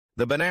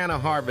The banana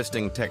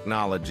harvesting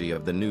technology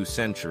of the new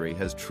century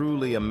has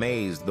truly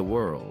amazed the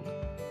world.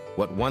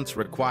 What once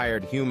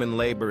required human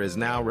labor is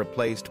now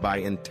replaced by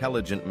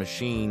intelligent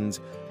machines,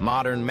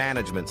 modern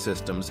management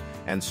systems,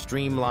 and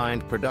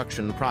streamlined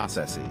production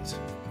processes.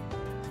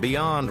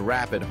 Beyond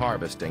rapid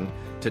harvesting,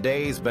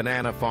 today's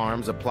banana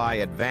farms apply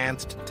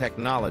advanced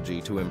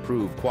technology to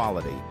improve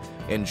quality,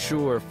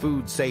 ensure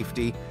food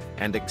safety,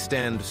 and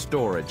extend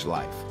storage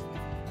life.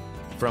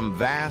 From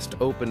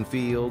vast open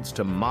fields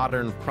to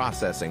modern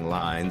processing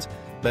lines,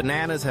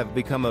 bananas have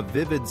become a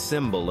vivid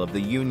symbol of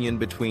the union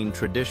between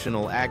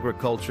traditional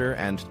agriculture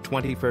and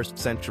 21st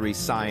century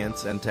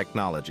science and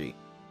technology.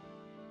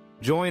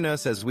 Join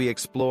us as we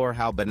explore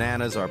how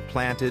bananas are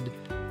planted,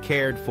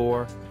 cared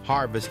for,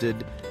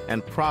 harvested,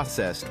 and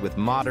processed with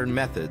modern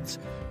methods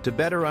to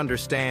better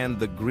understand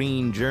the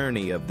green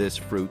journey of this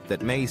fruit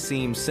that may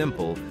seem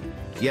simple,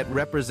 yet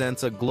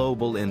represents a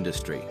global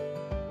industry.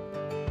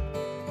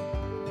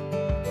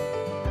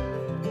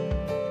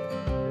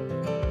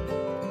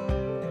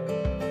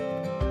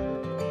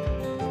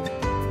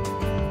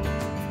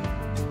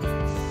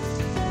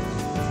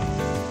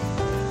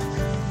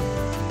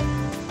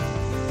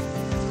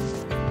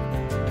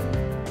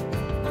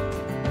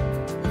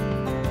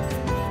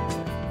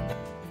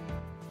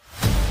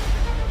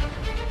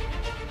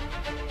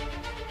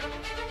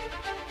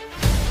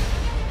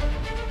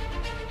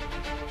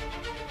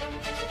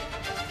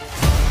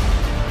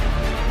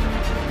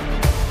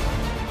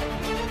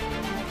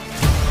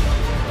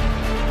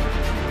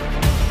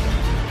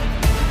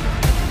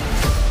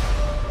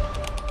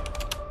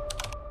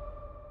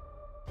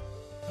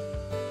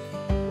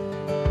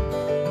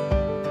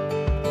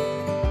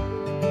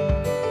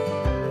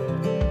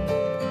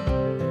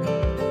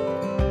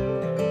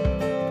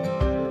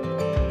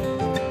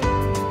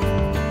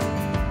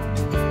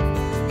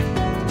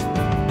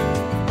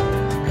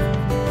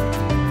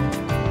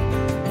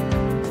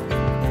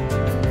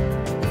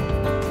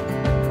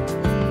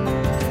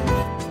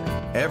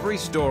 Every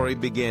story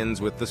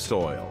begins with the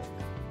soil.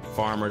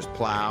 Farmers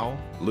plow,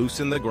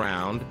 loosen the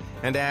ground,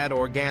 and add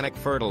organic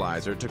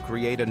fertilizer to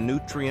create a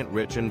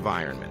nutrient-rich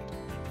environment.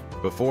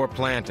 Before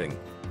planting,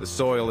 the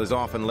soil is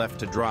often left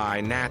to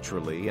dry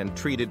naturally and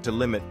treated to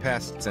limit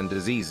pests and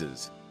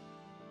diseases.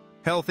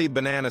 Healthy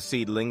banana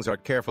seedlings are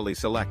carefully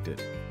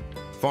selected.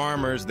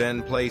 Farmers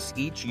then place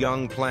each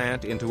young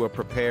plant into a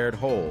prepared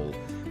hole,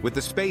 with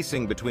the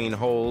spacing between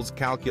holes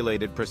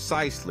calculated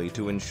precisely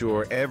to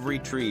ensure every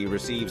tree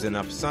receives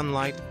enough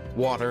sunlight,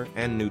 water,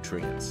 and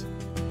nutrients.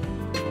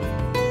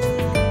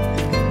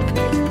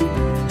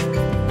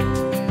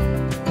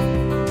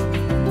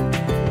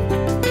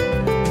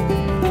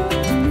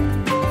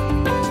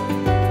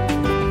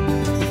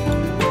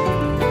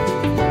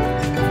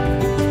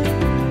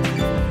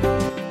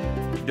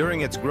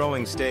 During its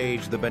growing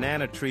stage, the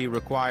banana tree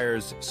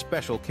requires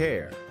special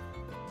care.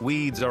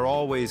 Weeds are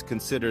always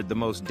considered the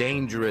most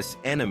dangerous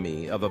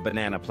enemy of a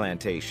banana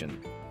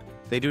plantation.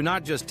 They do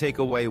not just take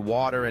away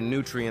water and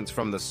nutrients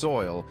from the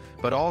soil,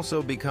 but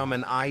also become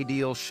an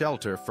ideal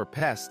shelter for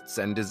pests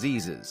and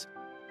diseases.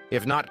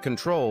 If not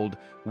controlled,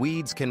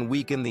 weeds can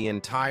weaken the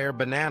entire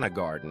banana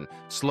garden,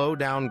 slow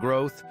down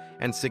growth,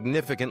 and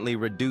significantly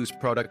reduce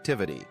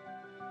productivity.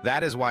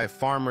 That is why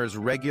farmers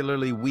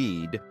regularly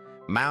weed,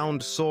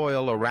 mound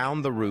soil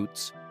around the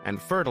roots,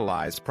 and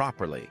fertilize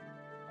properly.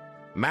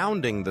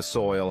 Mounding the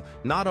soil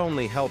not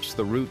only helps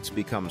the roots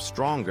become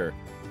stronger,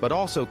 but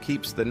also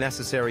keeps the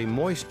necessary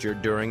moisture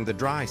during the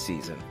dry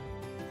season.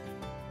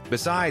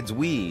 Besides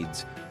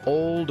weeds,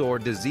 old or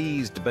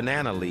diseased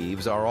banana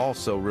leaves are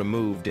also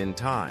removed in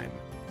time.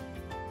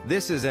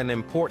 This is an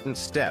important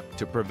step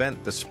to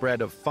prevent the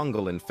spread of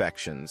fungal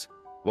infections,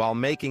 while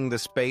making the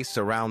space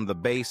around the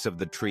base of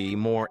the tree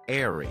more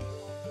airy,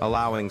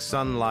 allowing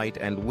sunlight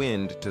and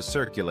wind to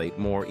circulate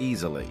more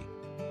easily.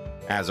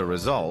 As a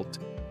result,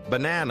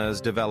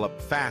 bananas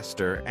develop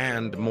faster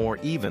and more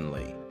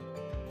evenly.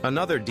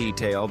 Another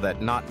detail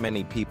that not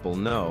many people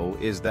know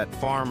is that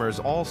farmers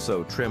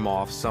also trim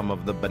off some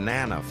of the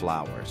banana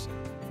flowers.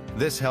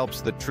 This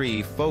helps the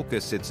tree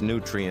focus its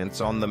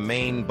nutrients on the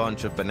main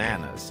bunch of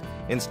bananas,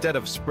 instead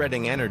of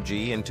spreading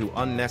energy into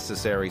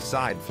unnecessary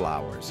side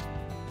flowers.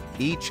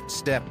 Each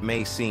step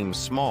may seem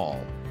small,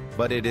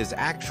 but it is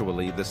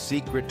actually the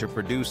secret to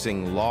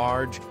producing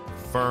large,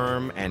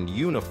 firm, and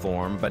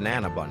uniform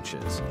banana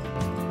bunches.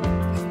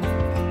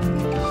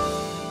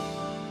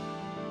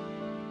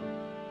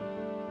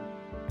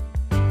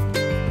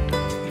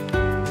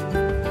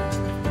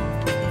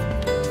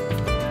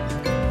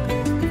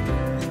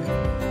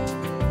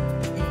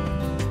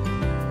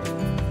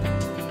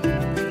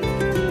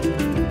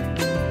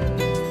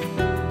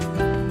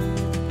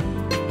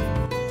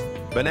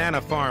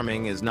 Banana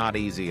farming is not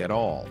easy at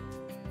all.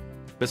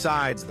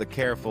 Besides the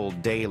careful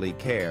daily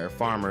care,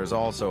 farmers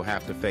also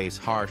have to face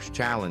harsh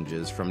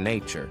challenges from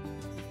nature.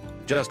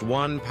 Just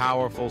one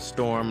powerful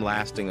storm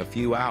lasting a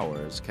few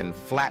hours can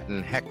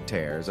flatten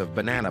hectares of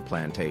banana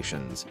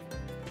plantations.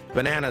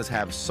 Bananas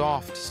have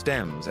soft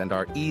stems and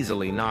are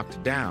easily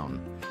knocked down,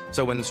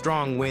 so when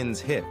strong winds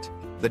hit,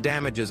 the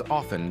damage is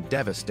often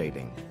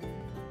devastating.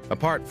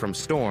 Apart from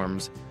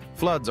storms,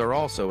 floods are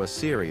also a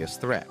serious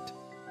threat.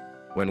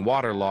 When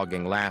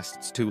waterlogging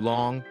lasts too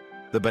long,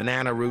 the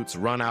banana roots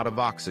run out of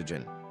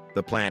oxygen,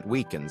 the plant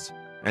weakens,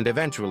 and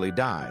eventually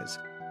dies.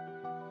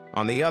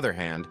 On the other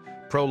hand,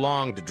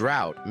 prolonged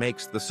drought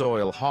makes the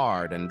soil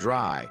hard and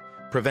dry,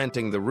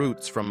 preventing the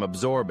roots from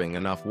absorbing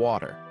enough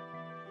water.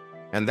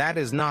 And that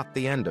is not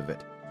the end of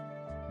it.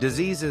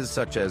 Diseases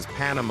such as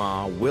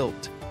Panama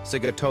wilt,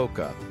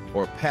 sigatoka,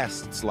 or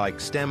pests like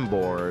stem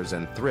borers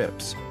and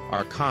thrips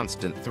are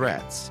constant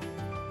threats.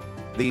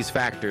 These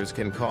factors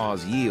can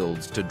cause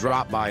yields to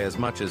drop by as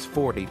much as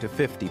 40 to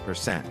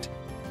 50%.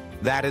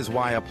 That is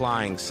why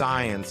applying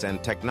science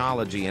and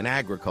technology in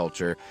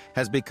agriculture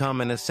has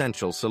become an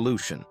essential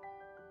solution.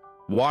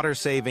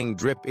 Water-saving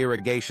drip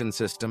irrigation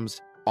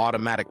systems,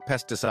 automatic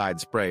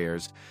pesticide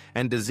sprayers,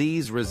 and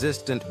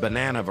disease-resistant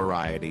banana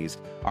varieties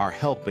are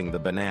helping the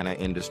banana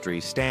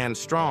industry stand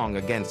strong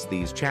against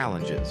these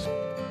challenges.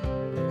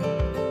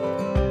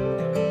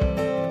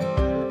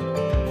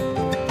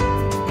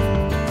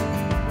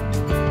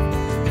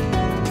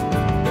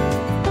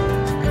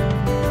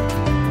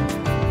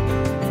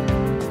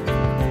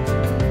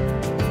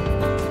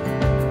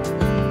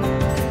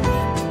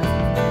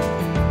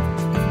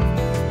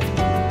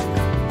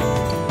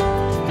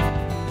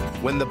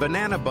 When the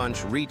banana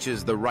bunch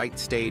reaches the right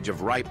stage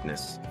of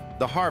ripeness,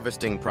 the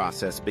harvesting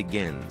process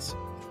begins.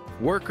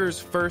 Workers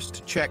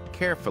first check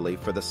carefully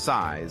for the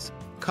size,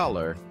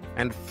 color,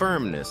 and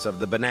firmness of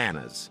the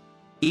bananas.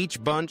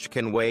 Each bunch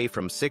can weigh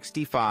from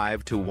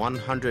 65 to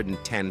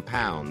 110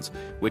 pounds,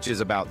 which is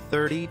about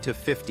 30 to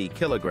 50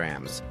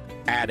 kilograms,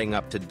 adding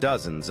up to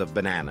dozens of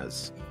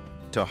bananas.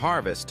 To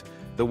harvest,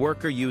 the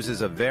worker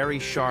uses a very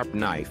sharp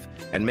knife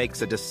and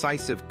makes a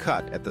decisive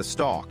cut at the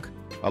stalk,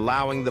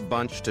 allowing the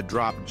bunch to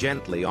drop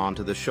gently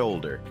onto the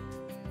shoulder.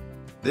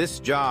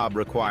 This job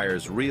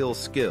requires real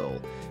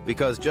skill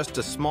because just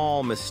a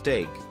small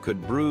mistake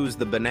could bruise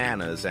the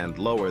bananas and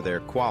lower their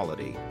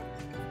quality.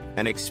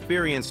 An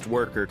experienced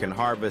worker can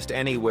harvest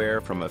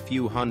anywhere from a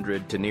few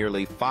hundred to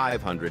nearly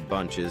 500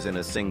 bunches in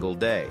a single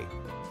day.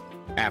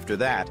 After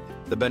that,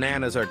 the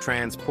bananas are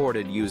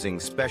transported using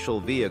special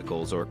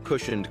vehicles or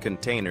cushioned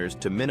containers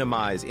to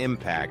minimize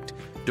impact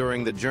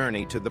during the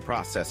journey to the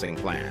processing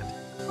plant.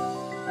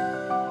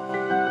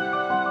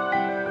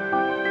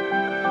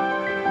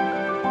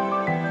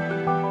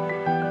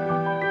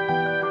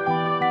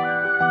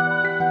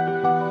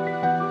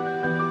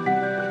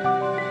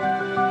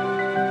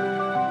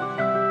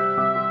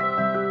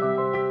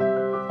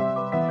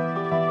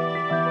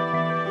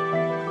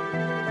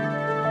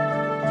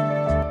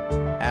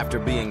 After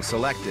being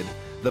selected,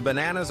 the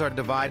bananas are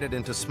divided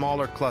into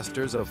smaller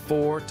clusters of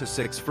 4 to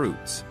 6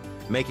 fruits,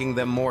 making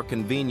them more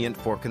convenient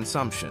for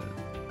consumption.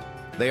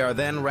 They are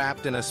then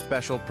wrapped in a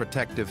special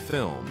protective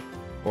film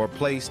or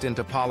placed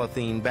into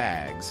polythene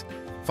bags,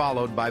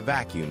 followed by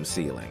vacuum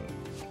sealing.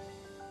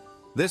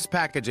 This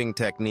packaging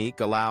technique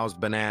allows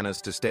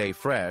bananas to stay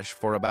fresh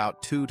for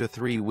about 2 to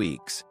 3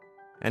 weeks,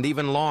 and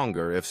even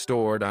longer if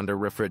stored under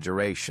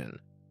refrigeration.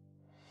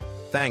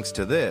 Thanks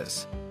to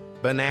this,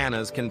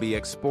 bananas can be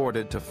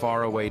exported to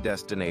faraway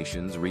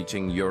destinations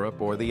reaching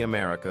Europe or the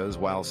Americas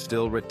while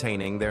still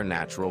retaining their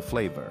natural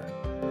flavor.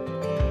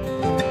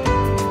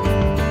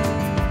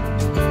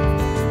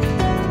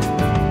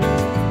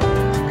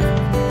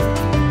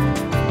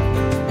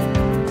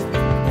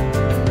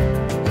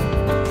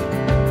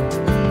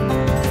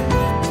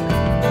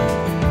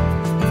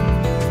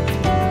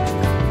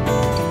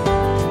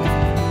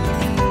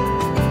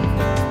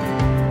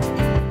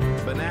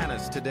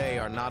 Bananas today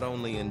are not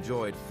only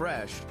enjoyed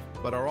fresh,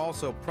 but are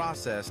also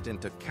processed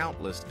into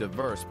countless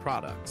diverse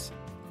products.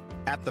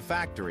 At the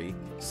factory,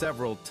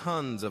 several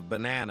tons of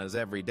bananas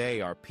every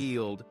day are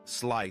peeled,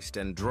 sliced,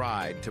 and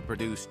dried to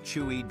produce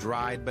chewy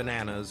dried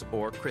bananas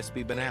or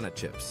crispy banana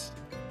chips.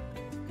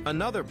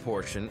 Another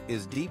portion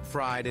is deep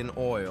fried in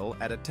oil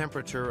at a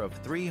temperature of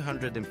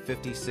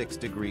 356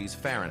 degrees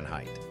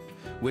Fahrenheit,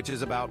 which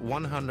is about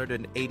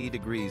 180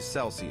 degrees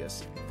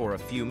Celsius, for a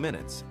few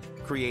minutes,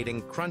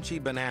 creating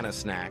crunchy banana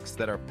snacks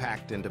that are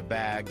packed into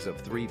bags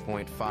of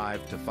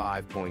 3.5 to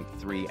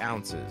 5.3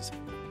 ounces,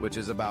 which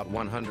is about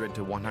 100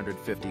 to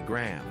 150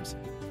 grams,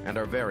 and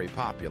are very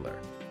popular.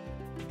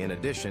 In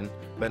addition,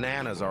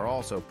 bananas are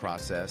also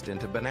processed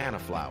into banana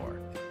flour,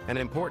 an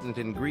important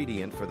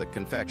ingredient for the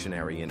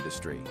confectionery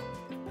industry.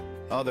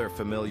 Other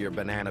familiar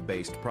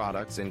banana-based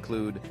products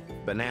include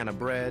banana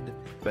bread,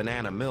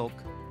 banana milk,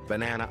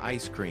 banana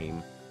ice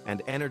cream,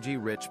 and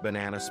energy-rich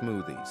banana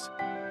smoothies.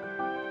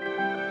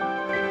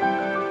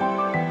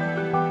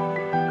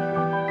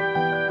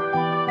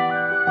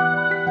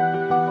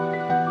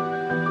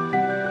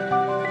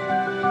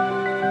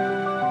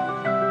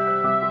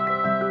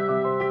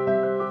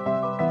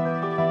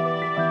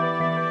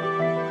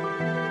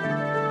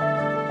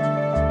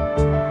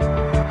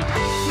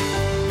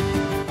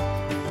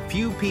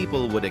 Few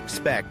people would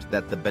expect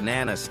that the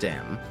banana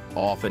stem,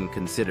 often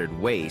considered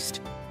waste,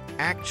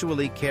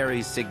 actually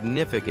carries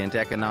significant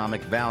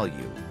economic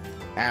value.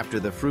 After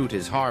the fruit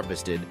is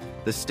harvested,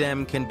 the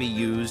stem can be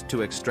used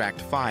to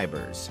extract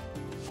fibers.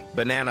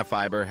 Banana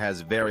fiber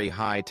has very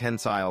high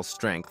tensile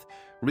strength,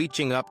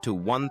 reaching up to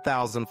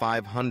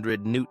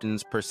 1,500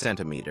 newtons per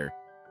centimeter,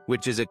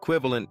 which is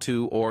equivalent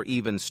to or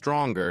even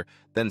stronger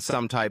than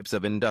some types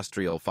of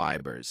industrial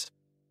fibers.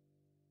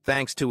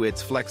 Thanks to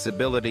its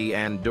flexibility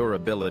and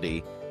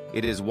durability,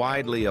 it is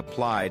widely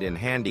applied in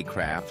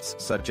handicrafts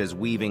such as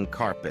weaving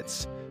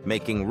carpets,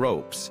 making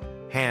ropes,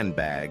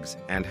 handbags,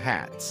 and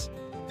hats.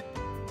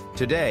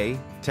 Today,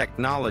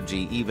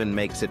 technology even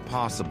makes it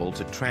possible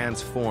to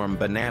transform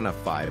banana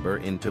fiber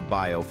into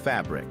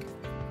biofabric,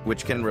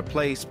 which can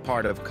replace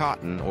part of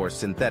cotton or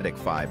synthetic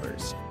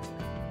fibers.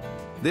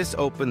 This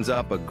opens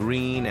up a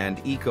green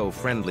and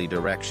eco-friendly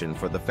direction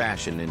for the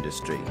fashion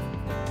industry.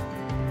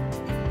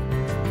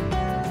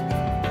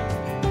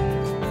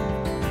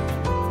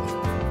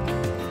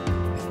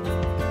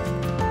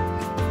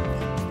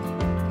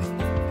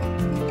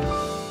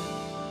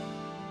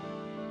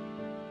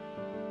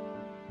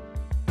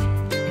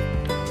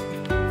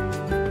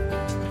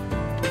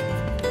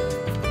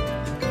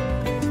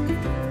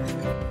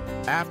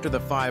 After the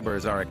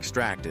fibers are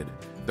extracted,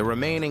 the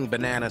remaining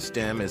banana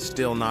stem is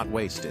still not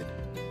wasted.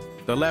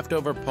 The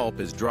leftover pulp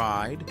is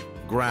dried,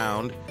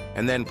 ground,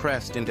 and then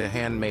pressed into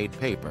handmade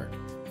paper.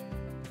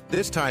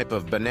 This type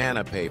of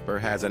banana paper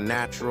has a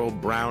natural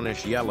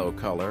brownish yellow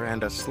color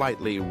and a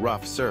slightly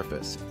rough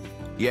surface,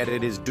 yet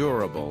it is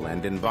durable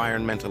and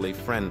environmentally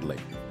friendly.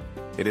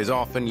 It is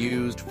often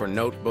used for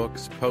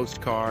notebooks,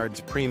 postcards,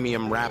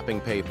 premium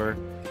wrapping paper,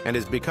 and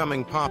is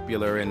becoming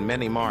popular in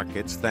many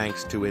markets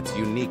thanks to its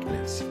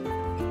uniqueness.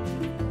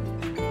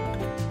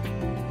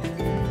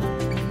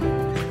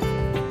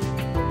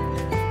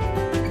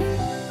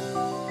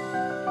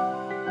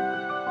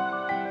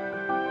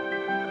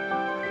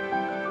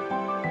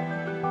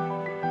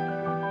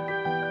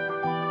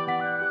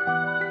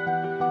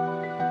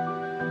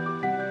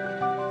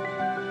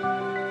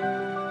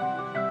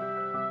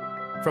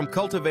 From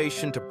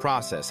cultivation to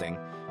processing,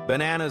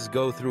 bananas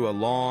go through a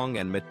long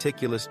and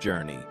meticulous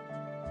journey.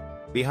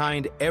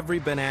 Behind every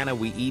banana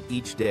we eat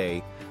each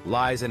day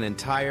lies an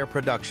entire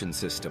production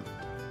system.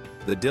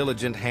 The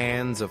diligent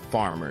hands of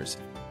farmers,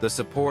 the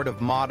support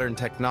of modern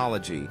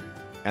technology,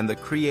 and the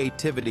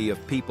creativity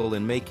of people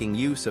in making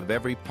use of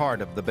every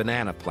part of the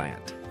banana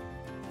plant.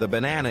 The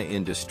banana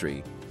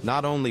industry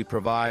not only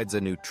provides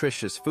a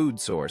nutritious food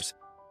source,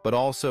 but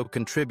also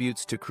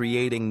contributes to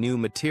creating new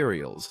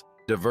materials,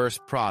 diverse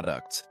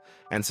products,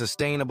 and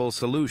sustainable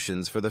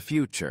solutions for the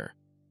future.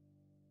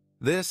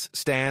 This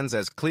stands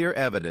as clear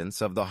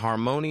evidence of the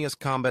harmonious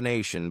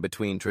combination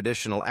between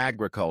traditional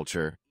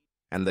agriculture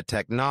and the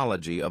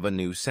technology of a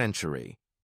new century.